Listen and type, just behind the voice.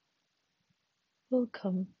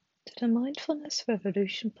Welcome to the Mindfulness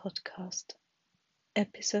Revolution podcast,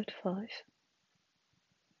 episode 5.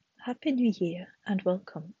 Happy New Year and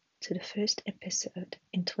welcome to the first episode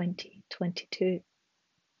in 2022.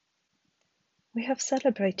 We have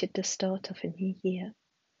celebrated the start of a new year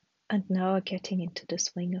and now are getting into the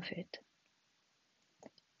swing of it.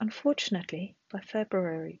 Unfortunately, by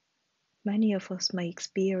February, many of us may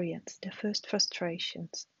experience the first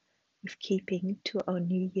frustrations with keeping to our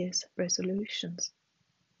New Year's resolutions.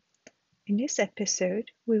 In this episode,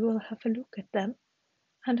 we will have a look at them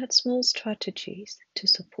and at small strategies to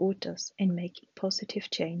support us in making positive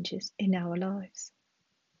changes in our lives.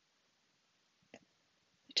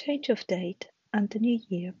 The change of date and the new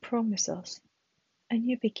year promise us a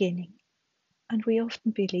new beginning, and we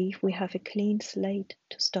often believe we have a clean slate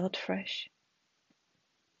to start fresh.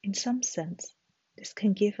 In some sense, this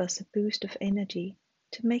can give us a boost of energy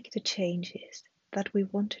to make the changes that we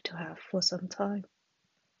wanted to have for some time.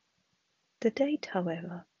 The date,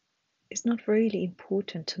 however, is not really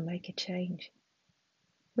important to make a change.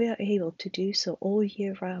 We are able to do so all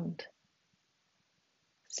year round.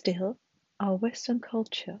 Still, our Western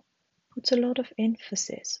culture puts a lot of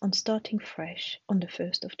emphasis on starting fresh on the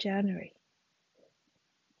 1st of January.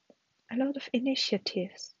 A lot of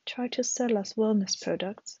initiatives try to sell us wellness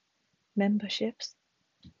products, memberships,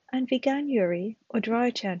 and Veganuary or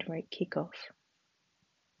Dry January kick off.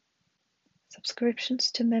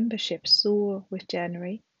 Subscriptions to memberships soar with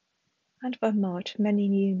January, and by March many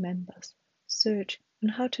new members search on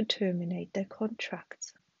how to terminate their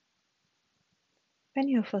contracts.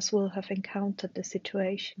 Many of us will have encountered the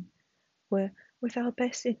situation where, with our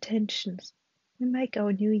best intentions, we make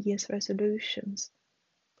our New Year's resolutions,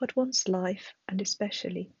 but once life, and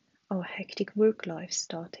especially our hectic work lives,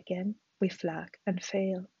 start again, we flag and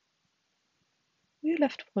fail. We are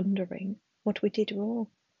left wondering what we did wrong,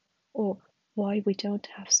 or why we don't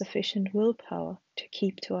have sufficient willpower to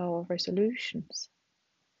keep to our resolutions.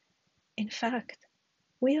 In fact,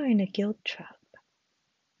 we are in a guilt trap.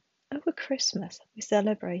 Over Christmas, we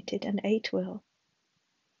celebrated and ate well.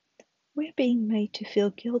 We are being made to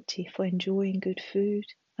feel guilty for enjoying good food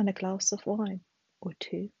and a glass of wine or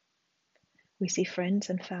two. We see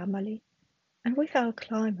friends and family, and with our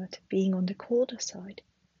climate being on the colder side,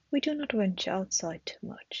 we do not venture outside too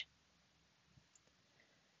much.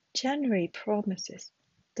 January promises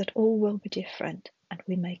that all will be different and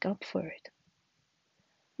we make up for it.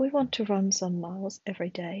 We want to run some miles every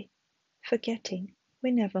day, forgetting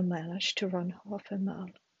we never manage to run half a mile.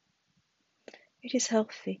 It is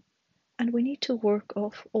healthy, and we need to work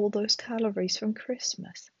off all those calories from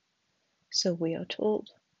Christmas, so we are told.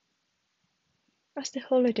 As the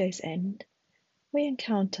holidays end, we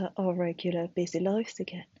encounter our regular busy lives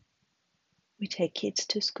again. We take kids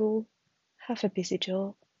to school, have a busy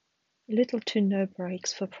job, little to no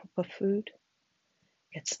breaks for proper food,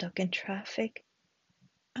 get stuck in traffic,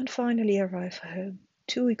 and finally arrive home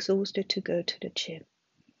too exhausted to go to the gym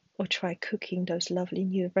or try cooking those lovely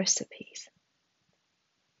new recipes.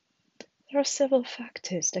 There are several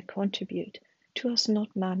factors that contribute to us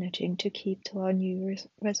not managing to keep to our new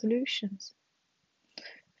resolutions.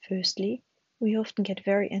 Firstly, we often get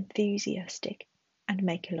very enthusiastic and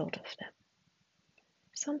make a lot of them.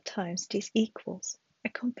 Sometimes this equals a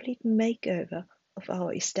complete makeover of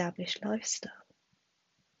our established lifestyle.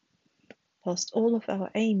 Whilst all of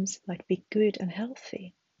our aims might be good and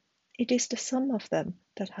healthy, it is the sum of them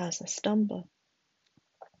that has us stumble.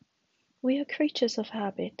 We are creatures of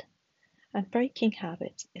habit, and breaking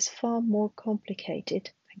habits is far more complicated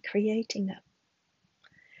than creating them.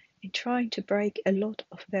 In trying to break a lot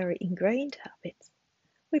of very ingrained habits,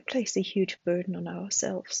 we place a huge burden on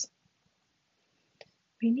ourselves.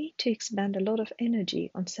 We need to expend a lot of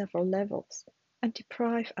energy on several levels and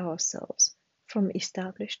deprive ourselves from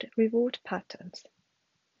established reward patterns.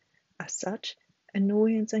 As such,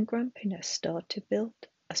 annoyance and grumpiness start to build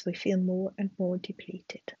as we feel more and more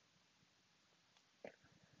depleted.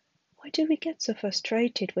 Why do we get so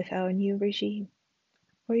frustrated with our new regime?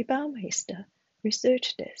 Roy Baumeister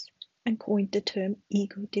researched this and coined the term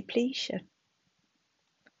ego depletion.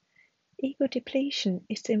 Ego depletion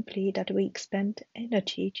is simply that we expend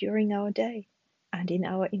energy during our day and in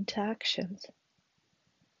our interactions.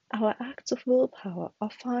 Our acts of willpower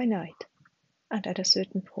are finite, and at a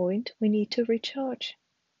certain point we need to recharge.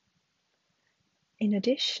 In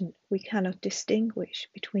addition, we cannot distinguish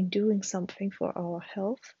between doing something for our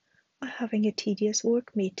health or having a tedious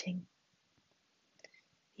work meeting.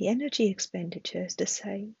 The energy expenditure is the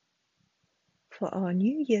same. For our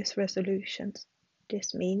New Year's resolutions,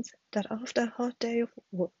 this means that after a hard day of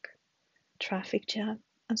work, traffic jam,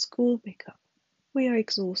 and school pickup, we are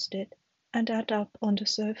exhausted and end up on the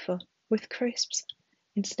sofa with crisps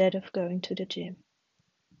instead of going to the gym.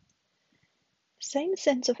 The same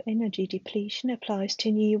sense of energy depletion applies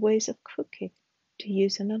to new ways of cooking. To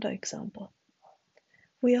use another example,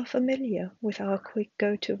 we are familiar with our quick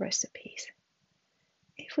go-to recipes.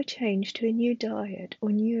 If we change to a new diet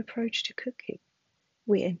or new approach to cooking,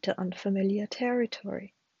 we enter unfamiliar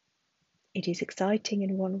territory. It is exciting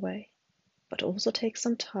in one way, but also takes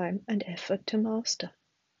some time and effort to master.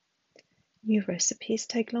 New recipes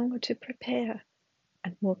take longer to prepare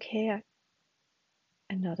and more care.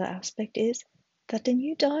 Another aspect is that the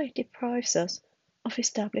new diet deprives us of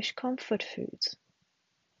established comfort foods.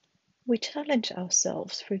 We challenge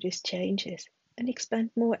ourselves through these changes and expend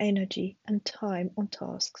more energy and time on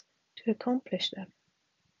tasks to accomplish them.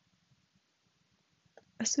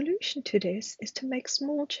 A solution to this is to make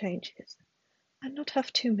small changes and not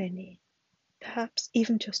have too many. Perhaps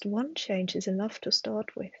even just one change is enough to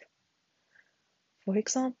start with. For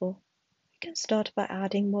example, we can start by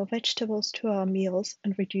adding more vegetables to our meals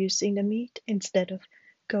and reducing the meat instead of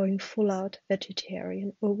going full-out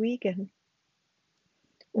vegetarian or vegan.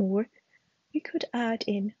 Or we could add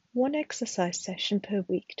in one exercise session per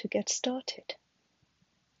week to get started.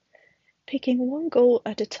 Picking one goal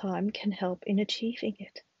at a time can help in achieving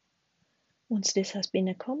it. Once this has been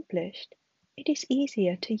accomplished, it is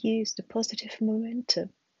easier to use the positive momentum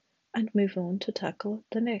and move on to tackle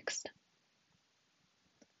the next.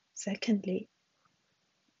 Secondly,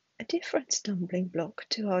 a different stumbling block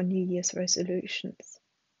to our New Year's resolutions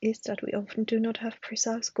is that we often do not have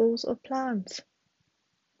precise goals or plans.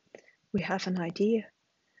 We have an idea,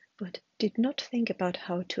 but did not think about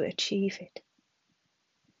how to achieve it.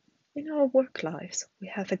 In our work lives, we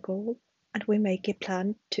have a goal and we make a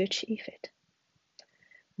plan to achieve it.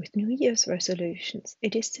 With New Year's resolutions,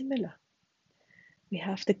 it is similar. We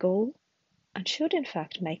have the goal and should in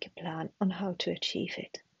fact make a plan on how to achieve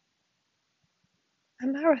it. A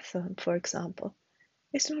marathon, for example,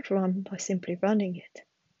 is not run by simply running it.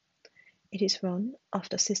 It is run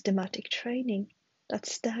after systematic training that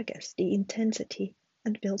staggers the intensity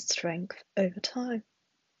and builds strength over time.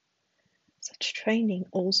 Such training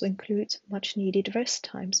also includes much needed rest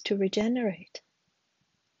times to regenerate.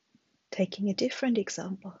 Taking a different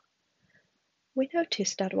example, we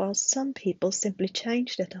notice that while some people simply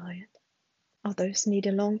change their diet, others need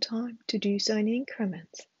a long time to do so in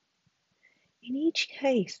increments. In each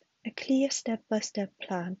case, a clear step-by-step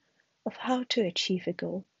plan of how to achieve a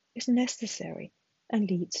goal is necessary and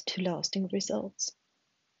leads to lasting results.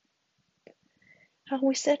 How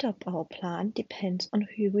we set up our plan depends on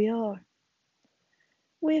who we are.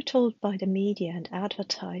 We are told by the media and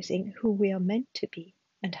advertising who we are meant to be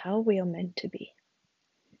and how we are meant to be.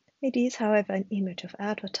 It is, however, an image of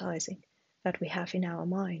advertising that we have in our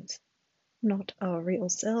minds, not our real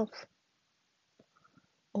self.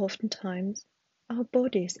 Oftentimes, our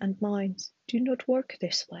bodies and minds do not work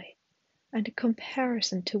this way, and a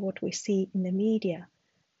comparison to what we see in the media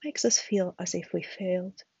makes us feel as if we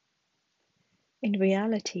failed. In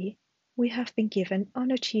reality, we have been given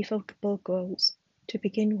unachievable goals to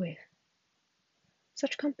begin with.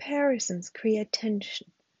 Such comparisons create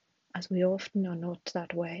tension, as we often are not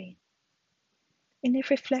that way. In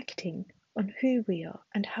reflecting on who we are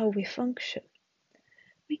and how we function,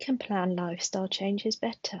 we can plan lifestyle changes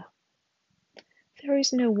better. There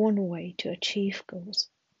is no one way to achieve goals.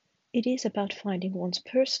 It is about finding one's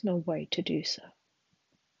personal way to do so.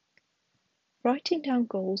 Writing down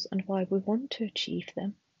goals and why we want to achieve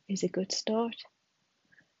them is a good start.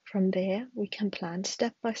 From there, we can plan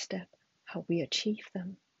step by step how we achieve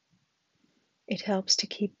them. It helps to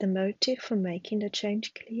keep the motive for making the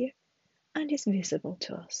change clear and is visible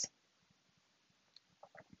to us.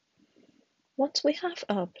 Once we have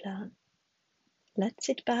our plan, let's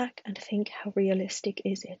sit back and think, how realistic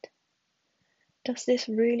is it? Does this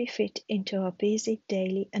really fit into our busy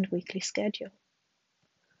daily and weekly schedule?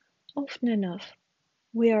 Often enough,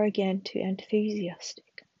 we are again too enthusiastic.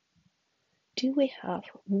 Do we have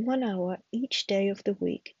 1 hour each day of the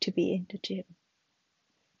week to be in the gym?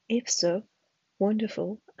 If so,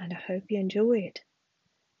 wonderful, and I hope you enjoy it.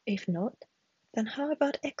 If not, then how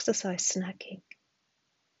about exercise snacking?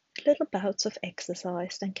 Little bouts of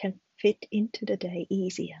exercise that can fit into the day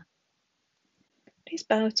easier. These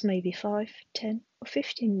bouts may be 5, 10, or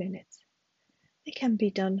 15 minutes. They can be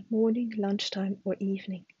done morning, lunchtime, or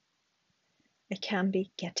evening. It can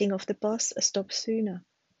be getting off the bus a stop sooner,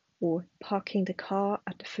 or parking the car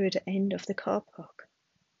at the further end of the car park.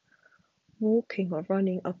 Walking or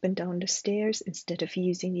running up and down the stairs instead of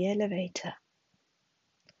using the elevator.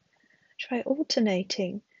 Try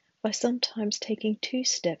alternating by sometimes taking 2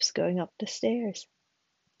 steps going up the stairs.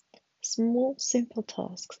 Small, simple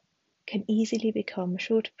tasks can easily become a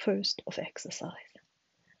short burst of exercise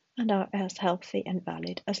and are as healthy and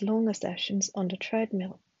valid as longer sessions on the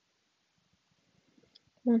treadmill.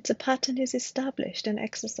 Once a pattern is established and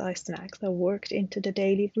exercise snacks are worked into the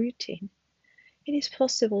daily routine, it is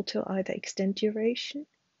possible to either extend duration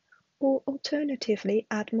or alternatively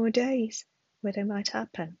add more days where they might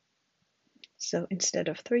happen. So instead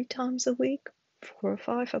of 3 times a week, 4 or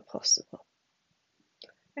 5 are possible.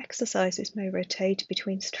 Exercises may rotate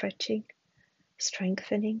between stretching,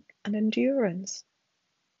 strengthening, and endurance.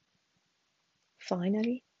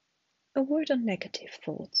 Finally, a word on negative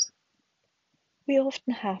thoughts. We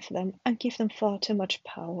often have them and give them far too much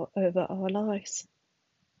power over our lives.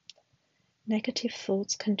 Negative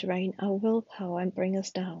thoughts can drain our willpower and bring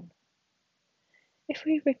us down. If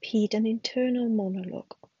we repeat an internal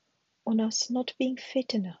monologue on us not being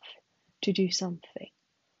fit enough to do something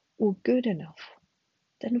or good enough,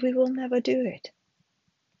 then we will never do it.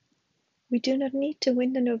 We do not need to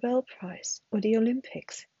win the Nobel Prize or the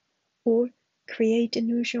Olympics or create a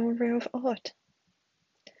new genre of art.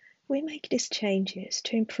 We make these changes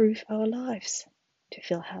to improve our lives, to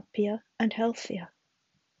feel happier and healthier.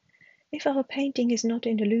 If our painting is not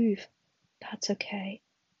in the Louvre, that's okay.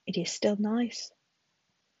 It is still nice.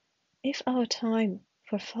 If our time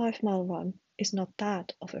for a 5-mile run is not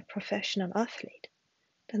that of a professional athlete,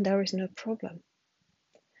 then there is no problem.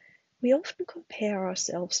 We often compare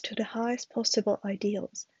ourselves to the highest possible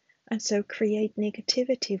ideals and so create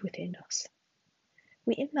negativity within us.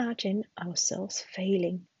 We imagine ourselves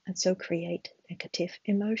failing and so create negative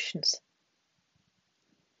emotions.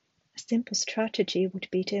 A simple strategy would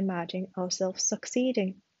be to imagine ourselves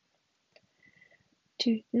succeeding.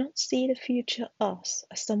 To not see the future us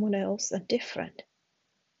as someone else and different,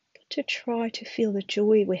 but to try to feel the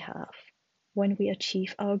joy we have when we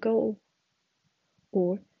achieve our goal,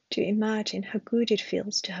 or to imagine how good it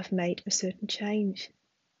feels to have made a certain change.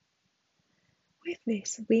 With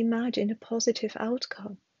this, we imagine a positive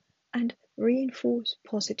outcome and reinforce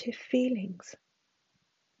positive feelings.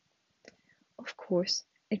 Of course,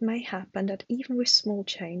 it may happen that even with small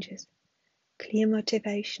changes, clear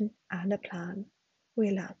motivation and a plan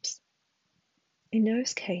will lapse. In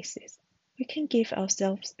those cases, we can give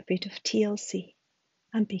ourselves a bit of TLC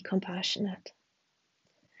and be compassionate.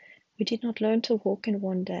 We did not learn to walk in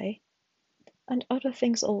one day, and other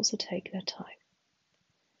things also take their time.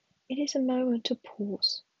 It is a moment to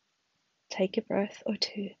pause, take a breath or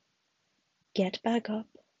two, get back up,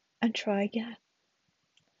 and try again.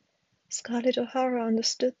 Scarlett O'Hara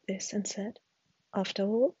understood this and said, "After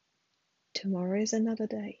all, tomorrow is another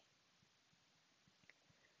day."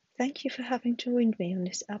 Thank you for having joined me on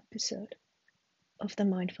this episode of the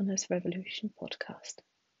Mindfulness Revolution podcast.